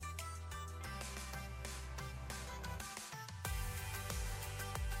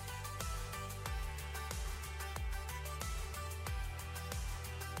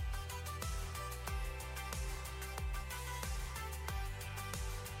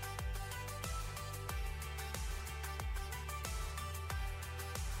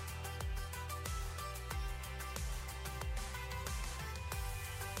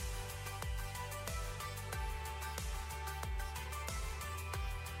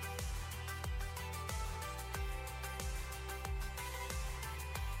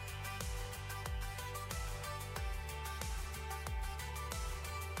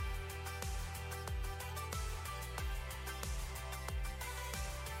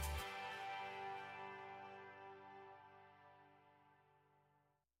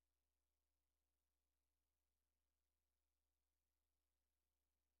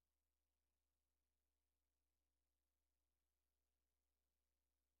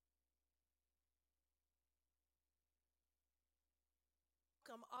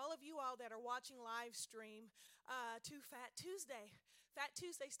welcome all of you all that are watching live stream to Fat Tuesday. Fat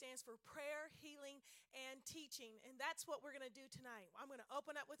Tuesday stands for prayer, healing, and teaching, and that's what we're going to do tonight. I'm going to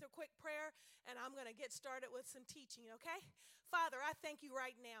open up with a quick prayer, and I'm going to get started with some teaching, okay? Father, I thank you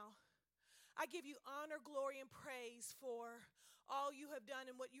right now. I give you honor, glory, and praise for all you have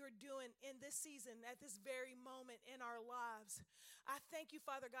done and what you're doing in this season at this very moment in our lives. I thank you,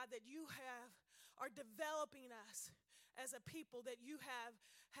 Father God, that you are developing us as a people, that you have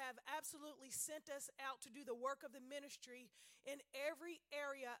absolutely sent us out to do the work of the ministry in every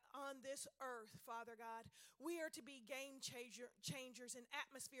area on this earth, Father God. We are to be changers and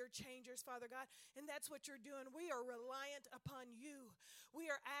atmosphere changers, Father God, and that's what you're doing. We are reliant upon you. We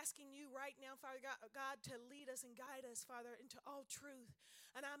are asking you right now, Father God, to lead us and guide us, Father, into all truth.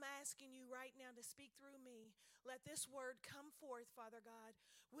 And I'm asking you right now to speak through me. Let this word come forth, Father God,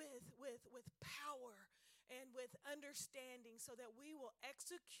 with power and with understanding, so that we will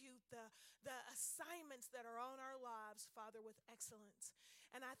execute the assignments that are on our lives, Father, with excellence.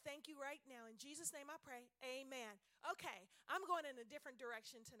 And I thank you right now. In Jesus' name I pray, amen. Okay, I'm going in a different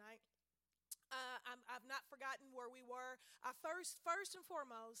direction tonight. I've not forgotten where we were. First and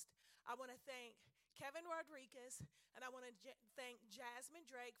foremost, I want to thank Kevin Rodriguez, and I want to thank Jasmine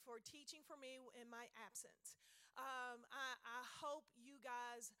Drake for teaching for me in my absence. I hope you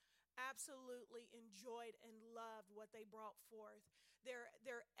guys absolutely enjoyed and loved what they brought forth.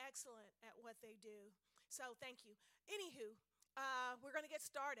 They're excellent at what they do. So thank you. Anywho, we're going to get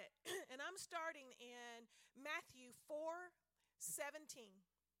started, and I'm starting in Matthew 4:17.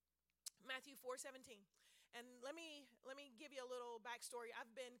 Matthew 4:17. And let me give you a little backstory.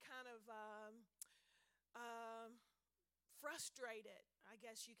 I've been kind of frustrated, I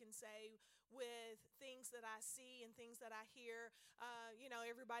guess you can say, with things that I see and things that I hear.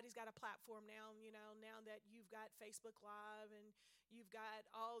 Everybody's got a platform now, now that you've got Facebook Live and you've got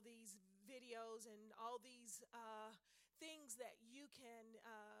all these videos and all these things that you can,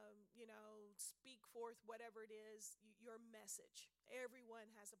 speak forth whatever it is, your message. Everyone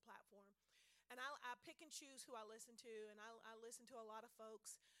has a platform. And I pick and choose who I listen to, and I listen to a lot of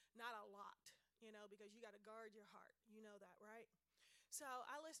folks, not a lot, because you got to guard your heart. You know that, right? So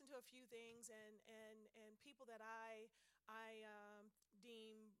I listen to a few things and people that I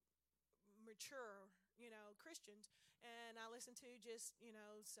deem mature, Christians, and I listen to just,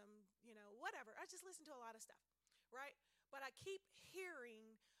 some, whatever. I just listen to a lot of stuff, right? But I keep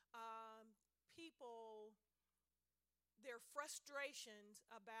hearing people, their frustrations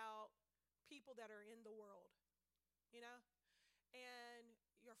about people that are in the world, and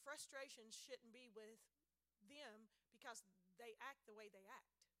your frustrations shouldn't be with them because they act the way they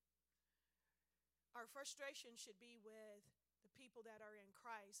act. Our frustration should be with the people that are in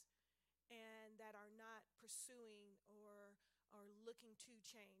Christ and that are not pursuing or looking to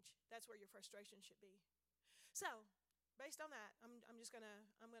change. That's where your frustration should be. So, based on that, I'm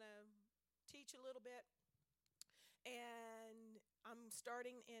gonna teach a little bit, and I'm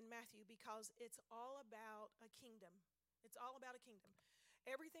starting in Matthew because it's all about a kingdom. It's all about a kingdom.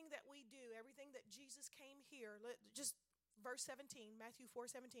 Everything that we do, everything that Jesus came here, just verse 17, Matthew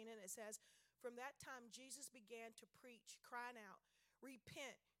 4:17, and it says, from that time Jesus began to preach, crying out,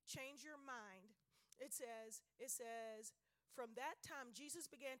 repent, change your mind. It says, from that time Jesus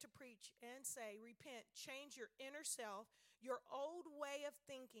began to preach and say, repent, change your inner self, your old way of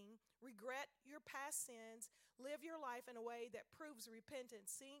thinking, regret your past sins, live your life in a way that proves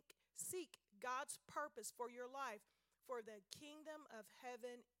repentance. Seek God's purpose for your life, for the kingdom of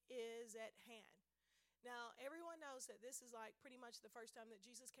heaven is at hand. Now, everyone knows that this is like pretty much the first time that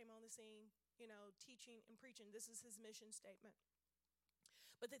Jesus came on the scene, teaching and preaching. This is his mission statement.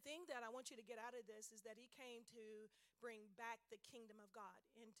 But the thing that I want you to get out of this is that he came to bring back the kingdom of God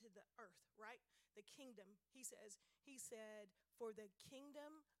into the earth, right? The kingdom, he said, for the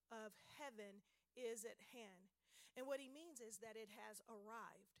kingdom of heaven is at hand. And what he means is that it has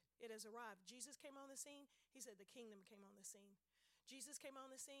arrived. It has arrived. Jesus came on the scene. He said the kingdom came on the scene. Jesus came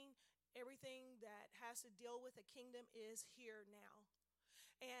on the scene. Everything that has to deal with a kingdom is here now.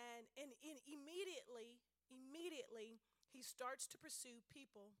 And immediately, he starts to pursue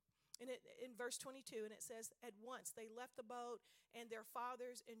people. In verse 22, and it says, at once they left the boat and their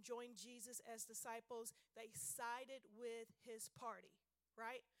fathers and joined Jesus as disciples. They sided with his party,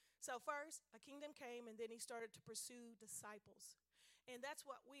 right? So first, a kingdom came, and then he started to pursue disciples. And that's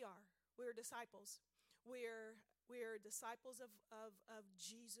what we are. We're disciples. We're disciples of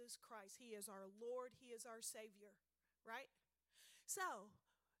Jesus Christ. He is our Lord. He is our Savior, right? So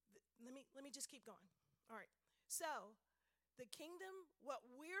let me just keep going. All right. So the kingdom, what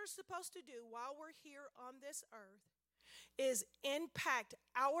we're supposed to do while we're here on this earth is impact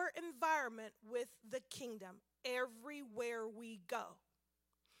our environment with the kingdom everywhere we go.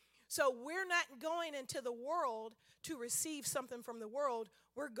 So we're not going into the world to receive something from the world.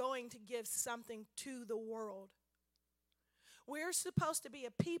 We're going to give something to the world. We're supposed to be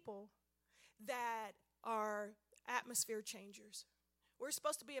a people that are atmosphere changers. We're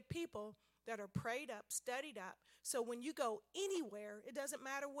supposed to be a people that are prayed up, studied up. So when you go anywhere, it doesn't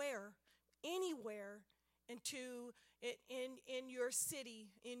matter where, anywhere in your city,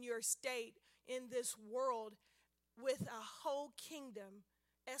 in your state, in this world, with a whole kingdom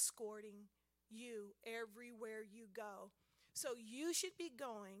escorting you everywhere you go. So you should be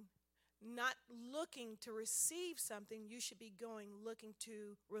going not looking to receive something. You should be going looking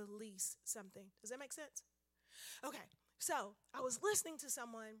to release something. Does that make sense? Okay, so I was listening to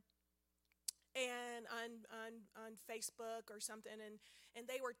someone and on Facebook or something, and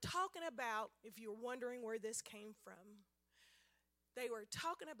they were talking about, if you're wondering where this came from, they were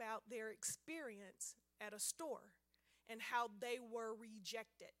talking about their experience at a store and how they were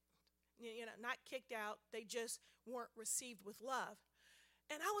rejected. You know, not kicked out, they just weren't received with love.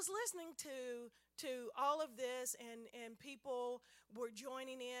 And I was listening to all of this, and people were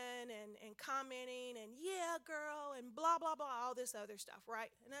joining in and commenting, and yeah, girl, and blah, blah, blah, all this other stuff, right?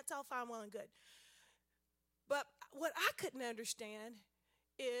 And that's all fine, well, and good. But what I couldn't understand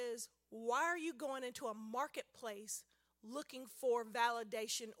is, why are you going into a marketplace looking for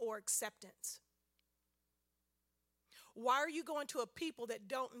validation or acceptance? Why are you going to a people that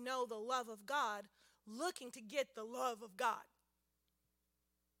don't know the love of God looking to get the love of God?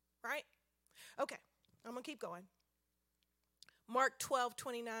 Right? Okay, I'm going to keep going. Mark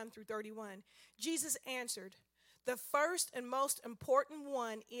 12:29 through 31. Jesus answered, the first and most important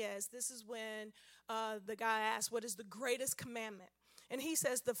one is, this is when the guy asked, what is the greatest commandment? And he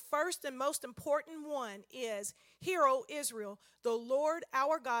says, the first and most important one is, hear, O Israel, the Lord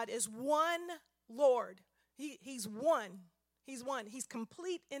our God is one Lord. He's one. He's one. He's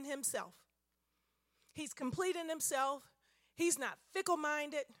complete in himself. He's complete in himself. He's not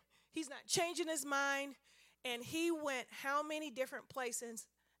fickle-minded. He's not changing his mind. And he went how many different places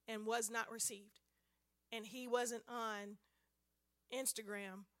and was not received. And he wasn't on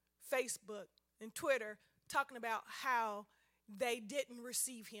Instagram, Facebook, and Twitter talking about how they didn't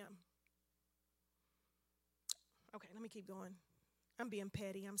receive him. Okay, let me keep going. I'm being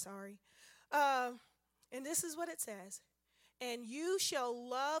petty. I'm sorry. And this is what it says. And you shall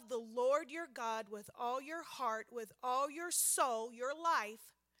love the Lord your God with all your heart, with all your soul, your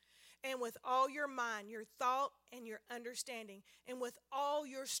life, and with all your mind, your thought, and your understanding, and with all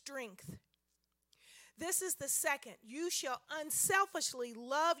your strength. This is the second. You shall unselfishly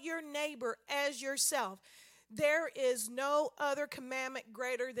love your neighbor as yourself. There is no other commandment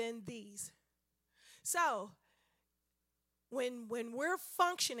greater than these. So, when we're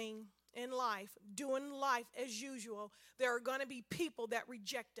functioning in life, doing life as usual, there are going to be people that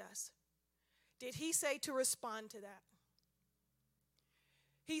reject us. Did he say to respond to that?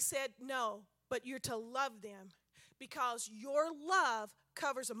 He said no, but you're to love them, because your love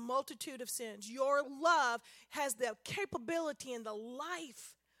covers a multitude of sins. Your love has the capability and the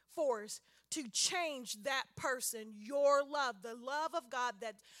life force to change that person. Your love, the love of God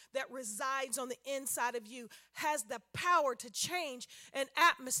that resides on the inside of you, has the power to change an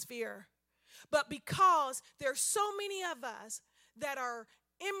atmosphere. But because there's so many of us that are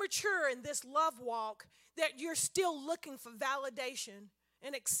immature in this love walk, that you're still looking for validation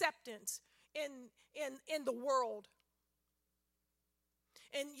and acceptance in the world.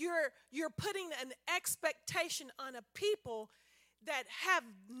 And you're putting an expectation on a people that have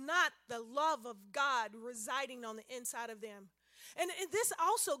not the love of God residing on the inside of them. And this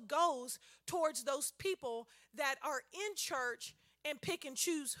also goes towards those people that are in church and pick and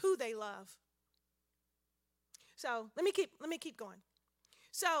choose who they love. So let me keep going.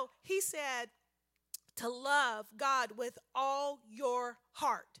 So he said to love God with all your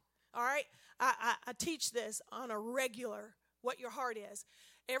heart. All right? I teach this on a regular, what your heart is.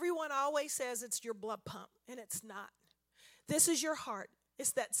 Everyone always says it's your blood pump, and it's not. This is your heart.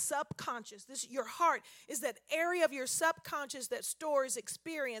 It's that subconscious. Your heart is that area of your subconscious that stores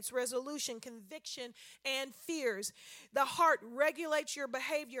experience, resolution, conviction, and fears. The heart regulates your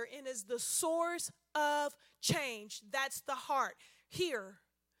behavior and is the source of change. That's the heart. Here.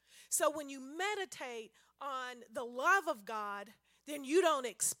 So when you meditate on the love of God, then you don't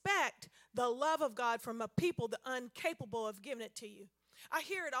expect the love of God from a people that are incapable of giving it to you. I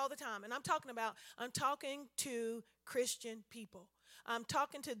hear it all the time, and I'm talking to Christian people. I'm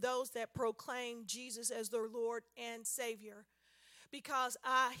talking to those that proclaim Jesus as their Lord and Savior. because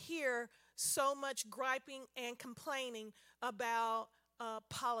I hear so much griping and complaining about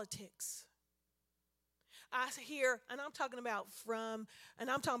politics. I hear, and I'm talking about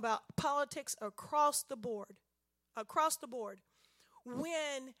politics across the board. Across the board.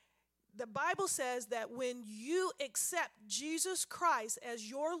 When the Bible says that when you accept Jesus Christ as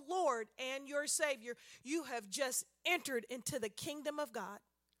your Lord and your Savior, you have just entered into the kingdom of God.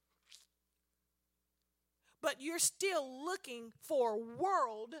 But you're still looking for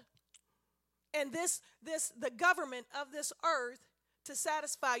world and the government of this earth to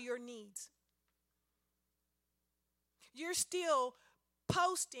satisfy your needs. You're still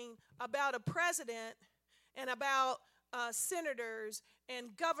posting about a president and about senators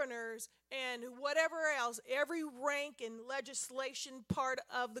and governors and whatever else, every rank and legislation part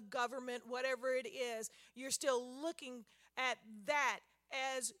of the government, whatever it is, you're still looking at that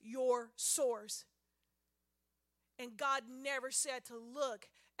as your source. And God never said to look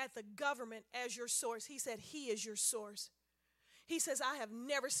at the government as your source. He said He is your source. He says, I have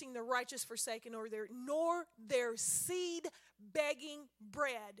never seen the righteous forsaken nor their seed begging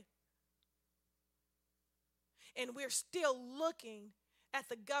bread. And we're still looking at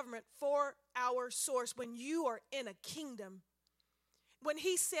the government for our source when you are in a kingdom. When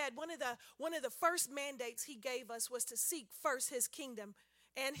He said one of the first mandates He gave us was to seek first His kingdom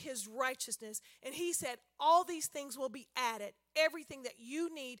and His righteousness. And He said all these things will be added. Everything that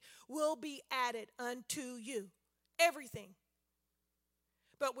you need will be added unto you. Everything.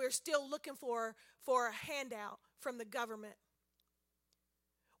 But we're still looking for a handout from the government.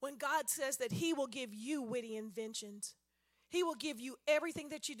 When God says that He will give you witty inventions, He will give you everything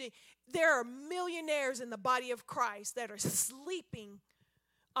that you need. There are millionaires in the body of Christ that are sleeping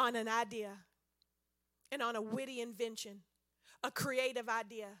on an idea and on a witty invention, a creative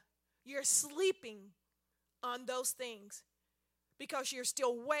idea. You're sleeping on those things because you're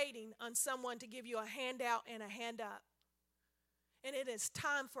still waiting on someone to give you a handout and a hand up. And it is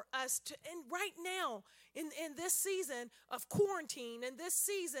time for us to, and right now, in this season of quarantine, in this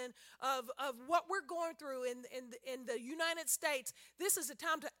season of what we're going through in the United States, this is a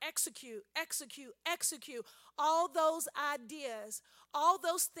time to execute all those ideas, all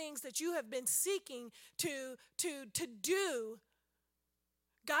those things that you have been seeking to do.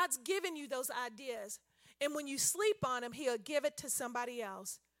 God's given you those ideas. And when you sleep on them, He'll give it to somebody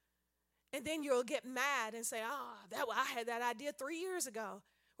else. And then you'll get mad and say, I had that idea 3 years ago.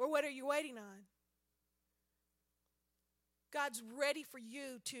 Or what are you waiting on? God's ready for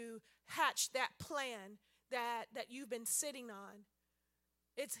you to hatch that plan that you've been sitting on.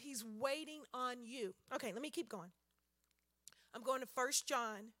 He's waiting on you. Okay, let me keep going. I'm going to 1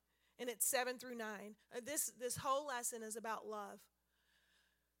 John, and it's 7 through 9. This whole lesson is about love.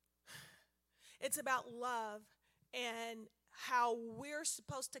 It's about love and how we're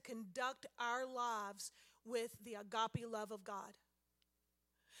supposed to conduct our lives with the agape love of God.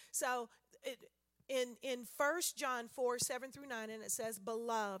 So in 1 John 4, 7 through 9, and it says,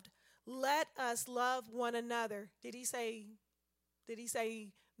 Beloved, let us love one another. Did he say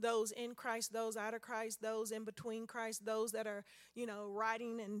those in Christ, those out of Christ, those in between Christ, those that are,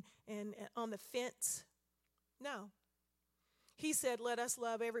 riding and on the fence? No. He said, let us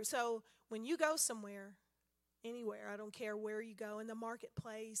love so when you go somewhere, anywhere, I don't care where you go, in the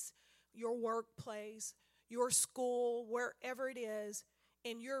marketplace, your workplace, your school, wherever it is,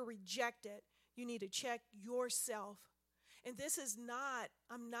 and you're rejected, you need to check yourself. And this is not,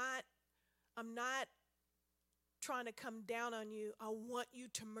 I'm not trying to come down on you. I want you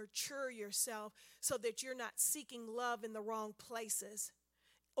to mature yourself so that you're not seeking love in the wrong places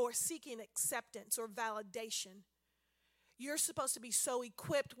or seeking acceptance or validation. You're supposed to be so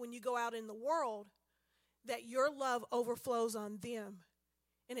equipped when you go out in the world that your love overflows on them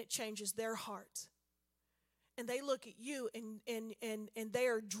and it changes their hearts. And they look at you and they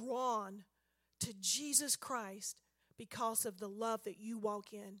are drawn to Jesus Christ because of the love that you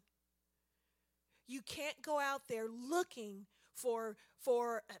walk in. You can't go out there looking for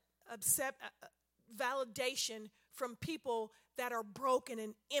validation from people that are broken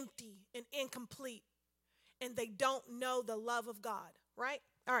and empty and incomplete, and they don't know the love of God, right?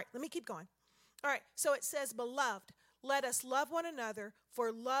 All right, let me keep going. All right, so it says, Beloved, let us love one another,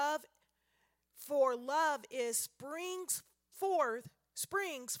 for love springs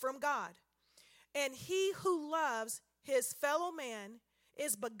from God. And he who loves his fellow man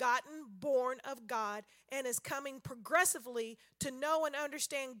is begotten, born of God, and is coming progressively to know and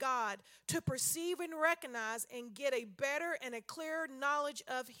understand God, to perceive and recognize and get a better and a clearer knowledge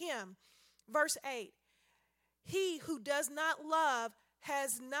of him. Verse 8, he who does not love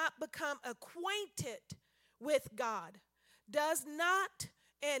has not become acquainted with God. does not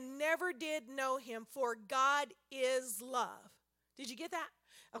and never did know him, for God is love. Did you get that?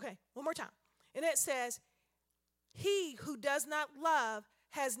 Okay, one more time. And it says, he who does not love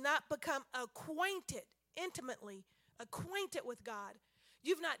has not become acquainted, intimately acquainted with God.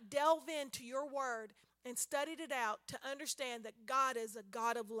 You've not delved into your word and studied it out to understand that God is a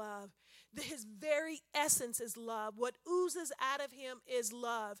God of love. That his very essence is love. What oozes out of him is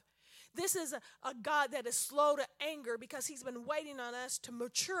love. This is a God that is slow to anger because he's been waiting on us to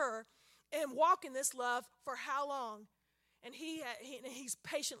mature and walk in this love for how long? And he's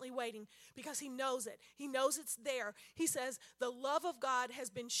patiently waiting because he knows it. He knows it's there. He says, the love of God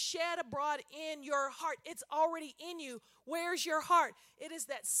has been shed abroad in your heart. It's already in you. Where's your heart? It is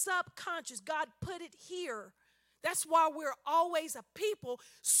that subconscious. God put it here. That's why we're always a people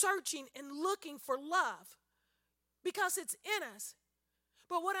searching and looking for love, because it's in us.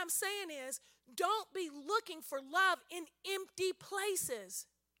 But what I'm saying is, don't be looking for love in empty places.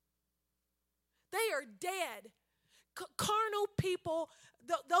 They are dead. Carnal people,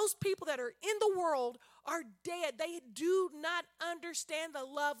 those people that are in the world are dead. They do not understand the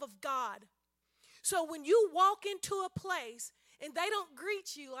love of God. So when you walk into a place and they don't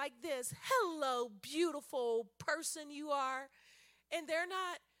greet you like this, hello, beautiful person you are, and they're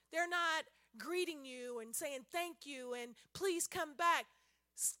not greeting you and saying thank you and please come back,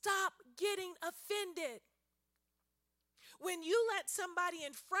 stop getting offended. When you let somebody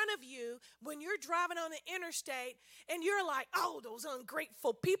in front of you, when you're driving on the interstate and you're like, oh, those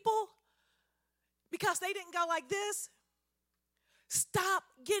ungrateful people, because they didn't go like this, stop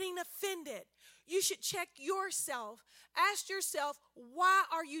getting offended. You should check yourself. Ask yourself, why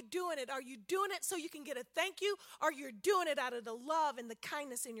are you doing it? Are you doing it so you can get a thank you, or you're doing it out of the love and the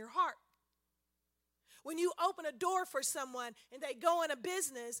kindness in your heart? When you open a door for someone and they go in a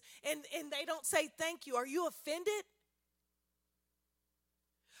business and they don't say thank you, are you offended?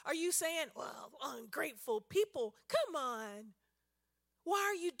 Are you saying, well, ungrateful people, come on. Why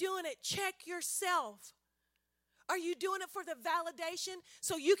are you doing it? Check yourself. Are you doing it for the validation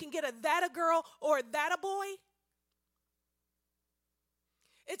so you can get a that a girl or a that a boy?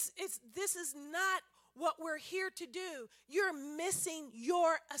 This is not what we're here to do. You're missing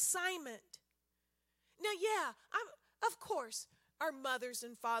your assignment. Now, of course, our mothers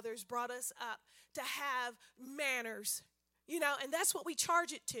and fathers brought us up to have manners. And that's what we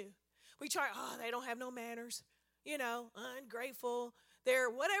charge it to. We charge, they don't have no manners, ungrateful. They're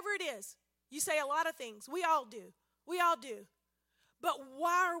whatever it is. You say a lot of things. We all do. But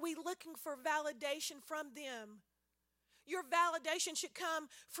why are we looking for validation from them? Your validation should come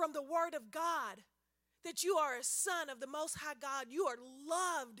from the word of God, that you are a son of the Most High God. You are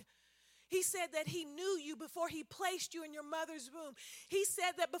loved. He said that he knew you before he placed you in your mother's womb. He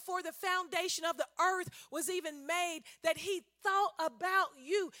said that before the foundation of the earth was even made, that he thought about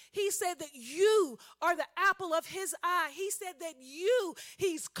you. He said that you are the apple of his eye. He said that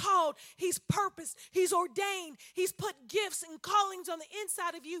he's called, he's purposed, he's ordained, he's put gifts and callings on the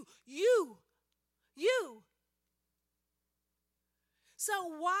inside of you. You. So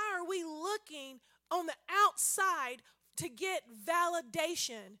why are we looking on the outside to get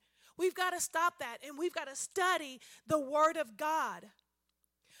validation? We've got to stop that, and we've got to study the Word of God.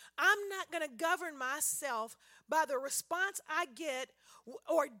 I'm not going to govern myself by the response I get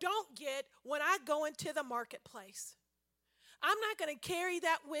or don't get when I go into the marketplace. I'm not going to carry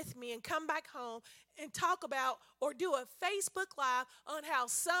that with me and come back home and talk about or do a Facebook Live on how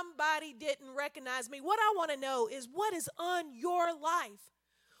somebody didn't recognize me. What I want to know is what is on your life.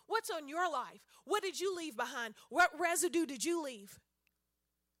 What's on your life? What did you leave behind? What residue did you leave?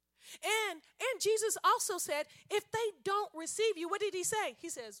 And Jesus also said, if they don't receive you, what did he say? He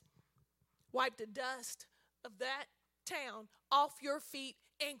says, wipe the dust of that town off your feet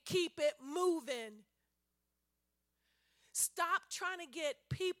and keep it moving. Stop trying to get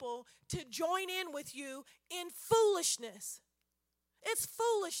people to join in with you in foolishness. It's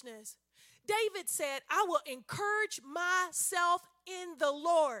foolishness. David said, I will encourage myself in the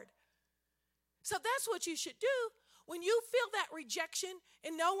Lord. So that's what you should do. When you feel that rejection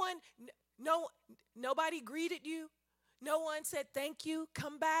and nobody greeted you, no one said thank you,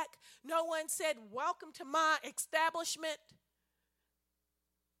 come back, no one said welcome to my establishment,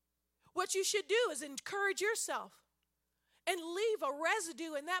 what you should do is encourage yourself and leave a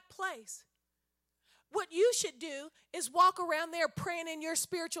residue in that place. What you should do is walk around there praying in your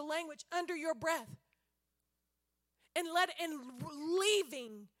spiritual language under your breath and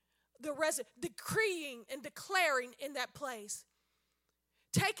leaving the residue, decreeing and declaring in that place.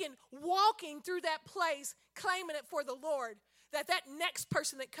 Walking through that place, claiming it for the Lord. that next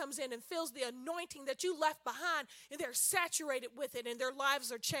person that comes in and feels the anointing that you left behind, and they're saturated with it and their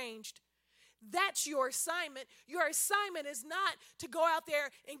lives are changed. That's your assignment. Your assignment is not to go out there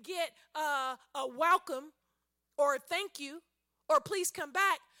and get a welcome or a thank you or please come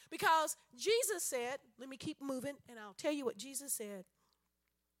back, because Jesus said, let me keep moving and I'll tell you what Jesus said.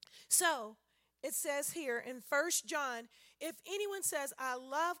 So it says here in 1 John, if anyone says, I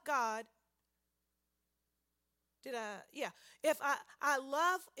love God, if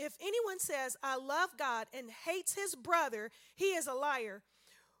anyone says, I love God and hates his brother, he is a liar.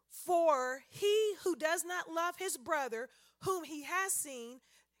 For he who does not love his brother whom he has seen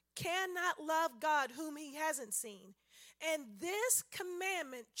cannot love God whom he hasn't seen. And this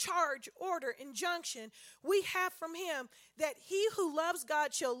commandment, charge, order, injunction we have from him, that he who loves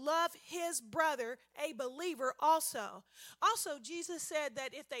God shall love his brother, a believer also. Also, Jesus said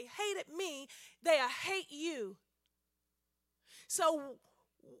that if they hated me, they hate you. So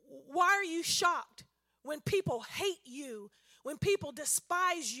why are you shocked when people hate you, when people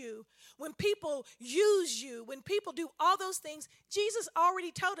despise you, when people use you, when people do all those things? Jesus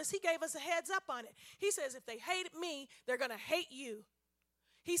already told us. He gave us a heads up on it. He says, if they hated me, they're going to hate you.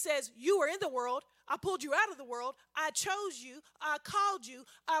 He says, you were in the world. I pulled you out of the world. I chose you. I called you.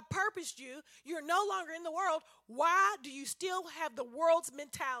 I purposed you. You're no longer in the world. Why do you still have the world's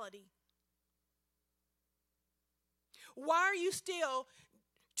mentality? Why are you still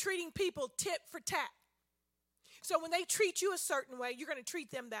treating people tit for tat? So when they treat you a certain way, you're going to treat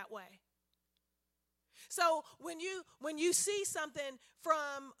them that way. So when you see something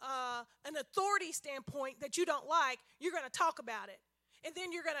from an authority standpoint that you don't like, you're going to talk about it. And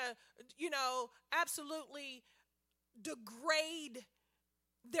then you're going to, absolutely degrade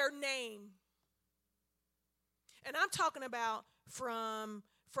their name. And I'm talking about from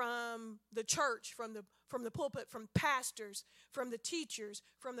the church, from the pulpit, from pastors, from the teachers,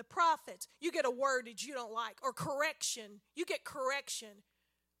 from the prophets. You get a word that you don't like, or correction. You get correction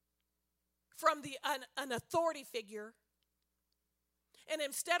from an authority figure. And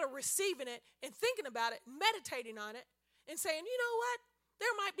instead of receiving it and thinking about it, meditating on it, and saying, you know what, there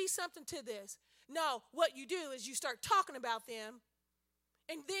might be something to this. No, what you do is you start talking about them,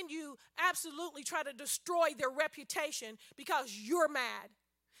 and then you absolutely try to destroy their reputation because you're mad.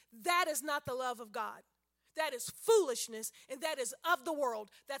 That is not the love of God. That is foolishness, and that is of the world.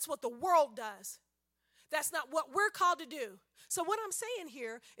 That's what the world does. That's not what we're called to do. So what I'm saying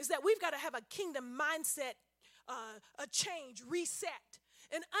here is that we've got to have a kingdom mindset, a change, reset,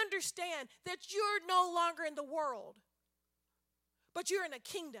 and understand that you're no longer in the world, but you're in a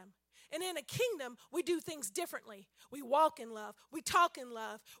kingdom. And in a kingdom, we do things differently. We walk in love. We talk in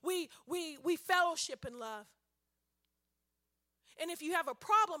love. We fellowship in love. And if you have a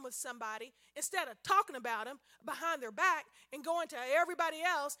problem with somebody, instead of talking about them behind their back and going to everybody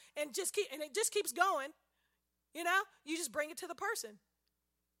else and it just keeps going, you just bring it to the person.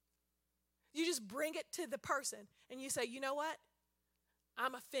 You just bring it to the person and you say, you know what?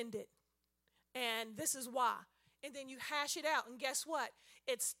 I'm offended. And this is why. And then you hash it out. And guess what?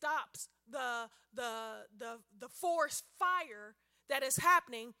 It stops the forest fire that is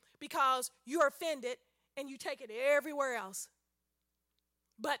happening because you're offended and you take it everywhere else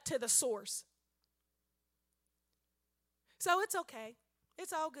but to the source. So it's okay.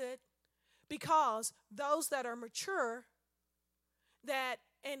 It's all good, because those that are mature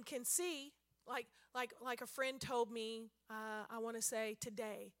and can see, like a friend told me, I want to say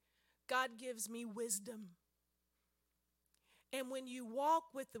today, God gives me wisdom. And when you walk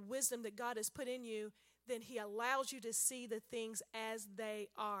with the wisdom that God has put in you, then he allows you to see the things as they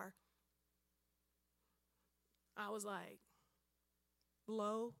are. I was like,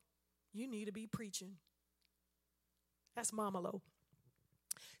 Lo, you need to be preaching. That's Mama Lo.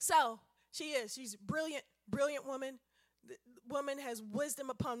 So she's a brilliant woman. The woman has wisdom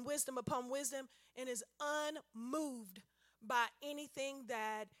upon wisdom upon wisdom and is unmoved by anything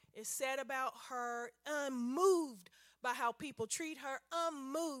that is said about her, unmoved by how people treat her,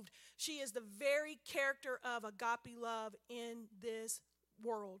 unmoved. She is the very character of agape love in this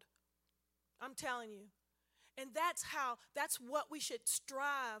world. I'm telling you. And that's what we should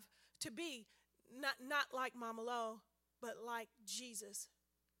strive to be. Not like Mama Lo, but like Jesus.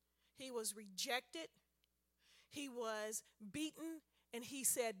 He was rejected. He was beaten. And he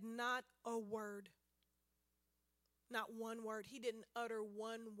said not a word. Not one word. He didn't utter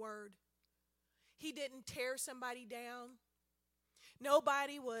one word. He didn't tear somebody down.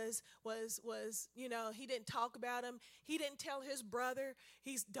 Nobody was, he didn't talk about him. He didn't tell his brother,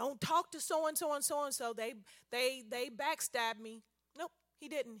 don't talk to so-and-so and so-and-so. They backstabbed me. Nope, he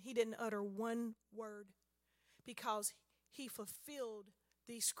didn't. He didn't utter one word because he fulfilled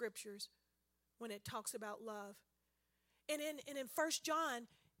these scriptures when it talks about love. And in 1 John,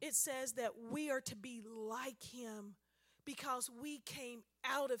 it says that we are to be like him because we came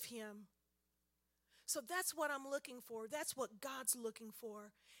out of him. So that's what I'm looking for. That's what God's looking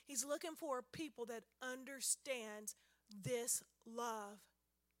for. He's looking for a people that understands this love.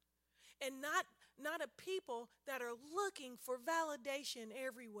 And not a people that are looking for validation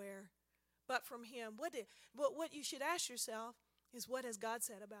everywhere, but from him. What you should ask yourself is, what has God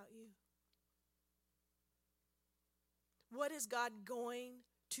said about you? What is God going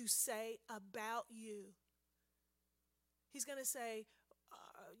to say about you? He's going to say,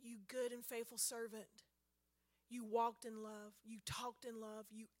 you good and faithful servant. You walked in love. You talked in love.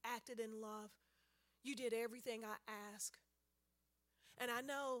 You acted in love. You did everything I asked. And I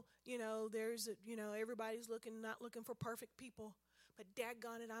know, everybody's not looking for perfect people. But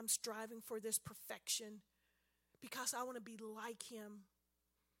daggone it, I'm striving for this perfection because I want to be like him.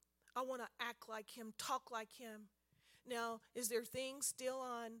 I want to act like him, talk like him. Now, is there things still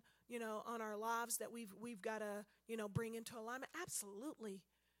on our lives that we've got to, bring into alignment? Absolutely.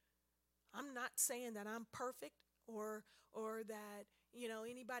 I'm not saying that I'm perfect or that,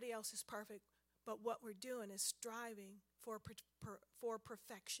 anybody else is perfect. But what we're doing is striving for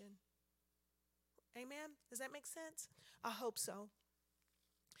perfection. Amen? Does that make sense? I hope so.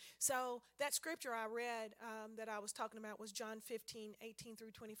 So that scripture I read that I was talking about was John 15:18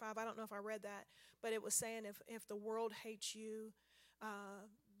 through 25. I don't know if I read that, but it was saying if the world hates you,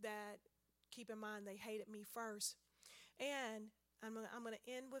 that keep in mind they hated me first. And I'm going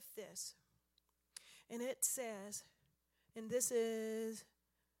to end with this. And it says, and this is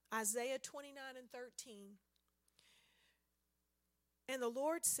Isaiah 29:13. And the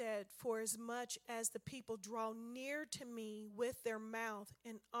Lord said, for as much as the people draw near to me with their mouth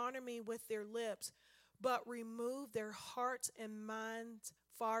and honor me with their lips, but remove their hearts and minds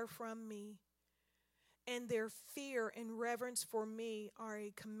far from me, and their fear and reverence for me are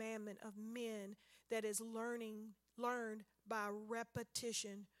a commandment of men that is learned by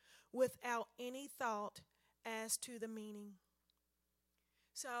repetition without any thought as to the meaning.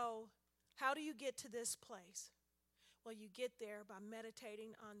 So, how do you get to this place? Well, you get there by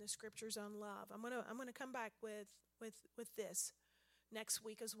meditating on the scriptures on love. I'm gonna come back with this next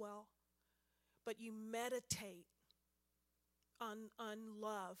week as well. But you meditate on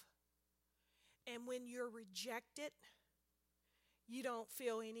love. And when you're rejected, you don't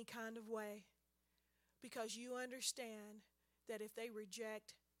feel any kind of way because you understand that if they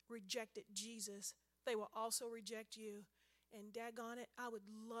rejected Jesus, they will also reject you. And daggone it, I would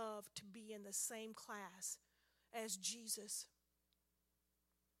love to be in the same class as Jesus.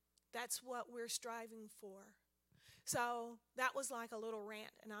 That's what we're striving for. So that was like a little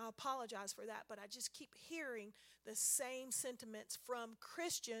rant, and I apologize for that, but I just keep hearing the same sentiments from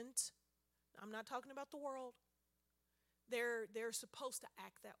Christians. I'm not talking about the world. They're supposed to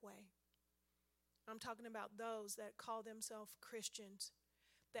act that way. I'm talking about those that call themselves Christians,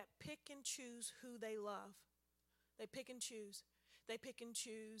 that pick and choose who they love. They pick and choose. They pick and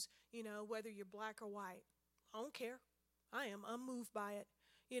choose, whether you're black or white. I don't care. I am unmoved by it.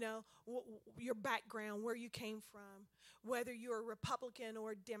 Your background, where you came from, whether you're a Republican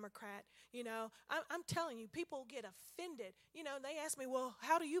or a Democrat. I'm telling you, people get offended. They ask me, well,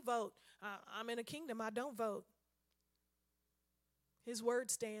 how do you vote? I'm in a kingdom. I don't vote. His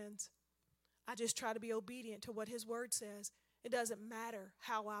word stands. I just try to be obedient to what his word says. It doesn't matter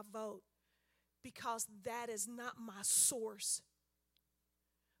how I vote because that is not my source.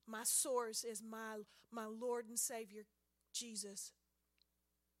 My source is my Lord and Savior, Jesus.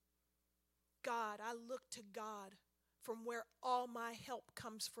 God, I look to God from where all my help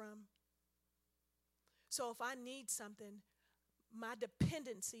comes from. So if I need something, my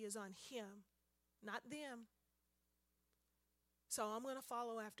dependency is on him, not them. So I'm going to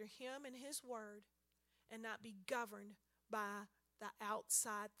follow after him and his word and not be governed by the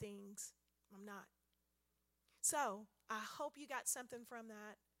outside things. I'm not. So I hope you got something from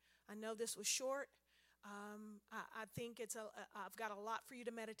that. I know this was short. I think I've got a lot for you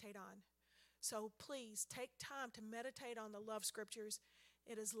to meditate on. So please take time to meditate on the love scriptures.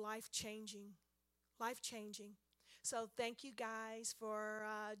 It is life-changing. Life-changing. So thank you guys for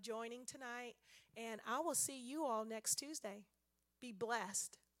joining tonight. And I will see you all next Tuesday. Be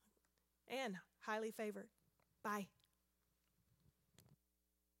blessed and highly favored. Bye.